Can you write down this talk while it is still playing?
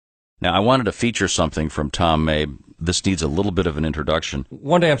Now, I wanted to feature something from Tom Mabe. This needs a little bit of an introduction.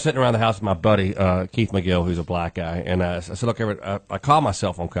 One day I'm sitting around the house with my buddy, Keith McGill, who's a black guy, and I said, look, I call my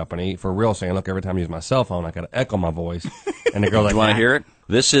cell phone company for real, saying, look, every time I use my cell phone, I got to echo my voice. And the girl's like, do you want to hear it?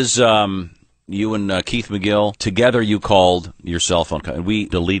 This is you and Keith McGill. Together you called your cell phone company. We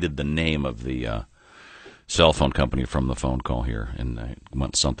deleted the name of the cell phone company from the phone call here, and it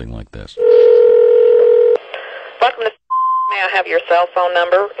went something like this. Welcome to. May I have your cell phone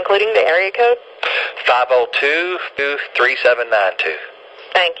number, including the area code? 502-3792.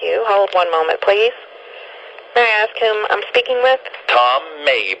 Thank you. Hold one moment, please. May I ask whom I'm speaking with? Tom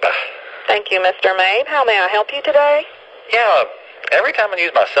Mabe. Thank you, Mr. Mabe. How may I help you today? Yeah, every time I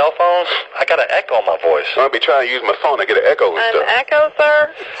use my cell phone, I got an echo on my voice. I'll be trying to use my phone to get an echo and An stuff. echo,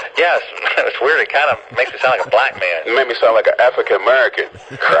 sir? Yes, it's weird. It kind of makes me sound like a black man. It made me sound like an African-American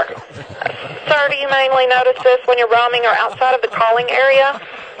cracker. Sir, do you mainly notice this when you're roaming or outside of the calling area?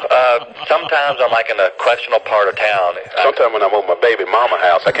 Sometimes I'm like in a questionable part of town. Sometimes when I'm at my baby mama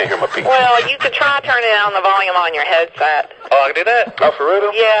house, I can't hear my people. Well, you could try turning down the volume on your headset. Oh, I can do that? Oh, for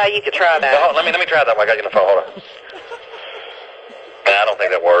real? Yeah, you could try that. Well, let me try that while I got you on the phone. Hold on. I don't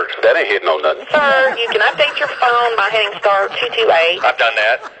think that works. That ain't hitting on nothing. Sir, you can update your phone by hitting star 228. I've done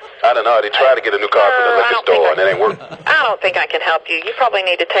that. I don't know. They tried to get a new car from the liquor store, and it ain't working. I don't think I can help you. You probably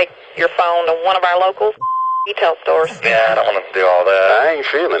need to take your phone to one of our local retail stores. Yeah, I don't want to do all that. I ain't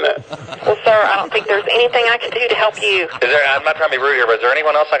feeling that. Well, sir, I don't think there's anything I can do to help you. I'm not trying to be rude here, but is there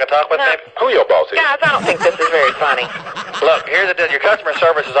anyone else I can talk with, No. maybe? Who your boss is? Guys, I don't think this is very funny. Look, here's the deal. Your customer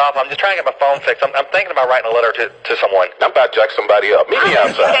service is off. I'm just trying to get my phone fixed. I'm thinking about writing a letter to someone. I'm about to jack somebody up. Meet me You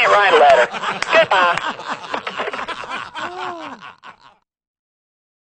outside. can't write a letter. Goodbye.